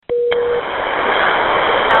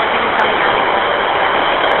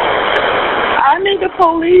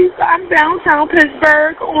police. I'm downtown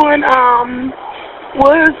Pittsburgh on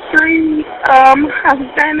Wood Street. I'm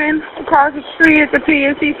standing across the street at the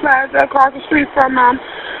PNC Plaza, across the street from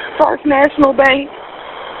First National Bank.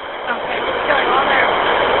 Okay, what's going on there?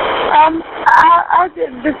 I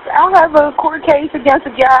have a court case against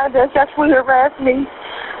a guy that sexually harassed me.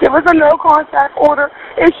 There was a no contact order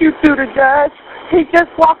issued through the judge. He just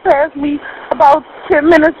walked past me about 10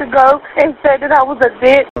 minutes ago and said that I was a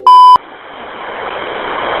dick.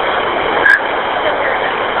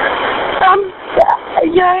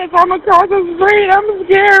 Yes, I'm across the street. I'm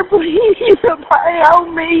scared. Please, somebody help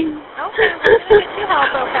me. Okay, we're going to get you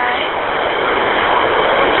help, okay?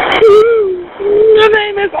 Your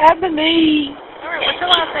name is Eboni. Alright, what's your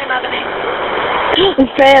last name, Eboni?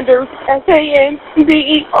 Sanders. Sanders. Okay,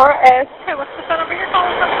 what's the phone number you're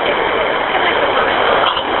calling from? Connect with me.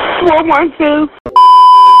 412.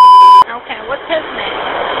 Okay, what's his name?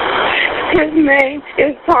 His name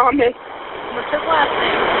is Thompson. What's his last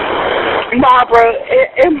name?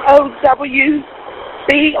 Mowbray. Mowbray. Okay.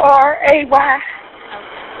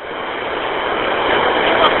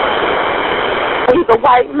 He's a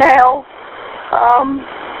white male.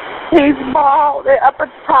 He's bald up at the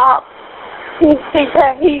top. He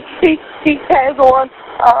has on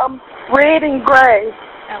red and gray. Okay.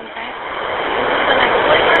 Is this an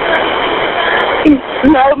ex-boyfriend or anything like that?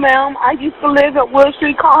 No, ma'am. I used to live at Wood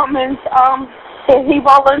Street Commons. And he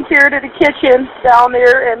volunteered at the kitchen down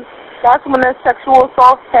there, and that's when the sexual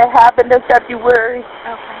assault had happened in February.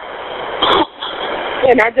 Okay.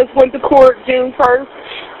 And I just went to court June 1st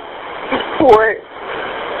for it.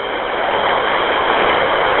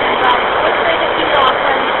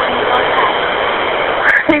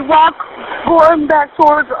 He walked going back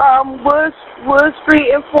towards Wood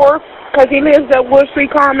Street and 4th because he lives at Wood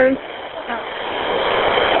Street Commons.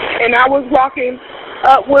 And I was walking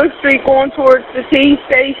up Wood Street going towards the T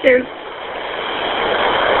station.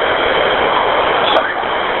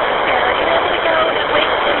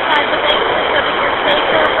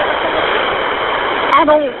 I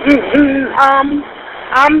don't.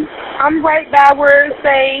 I'm right by where it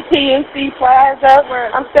say PNC Plaza.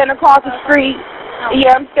 I'm standing across the street.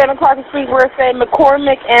 Yeah, I'm standing across the street where it say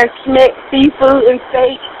McCormick and Schmidt Seafood and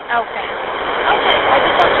Steak. Okay. Okay. I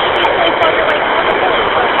just want you to be safe on your way to the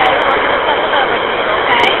police, okay? We're going to send them over to you,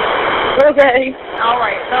 okay? Okay. All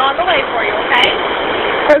right. They're on the way for you, okay?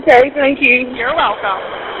 Okay, thank you. You're welcome.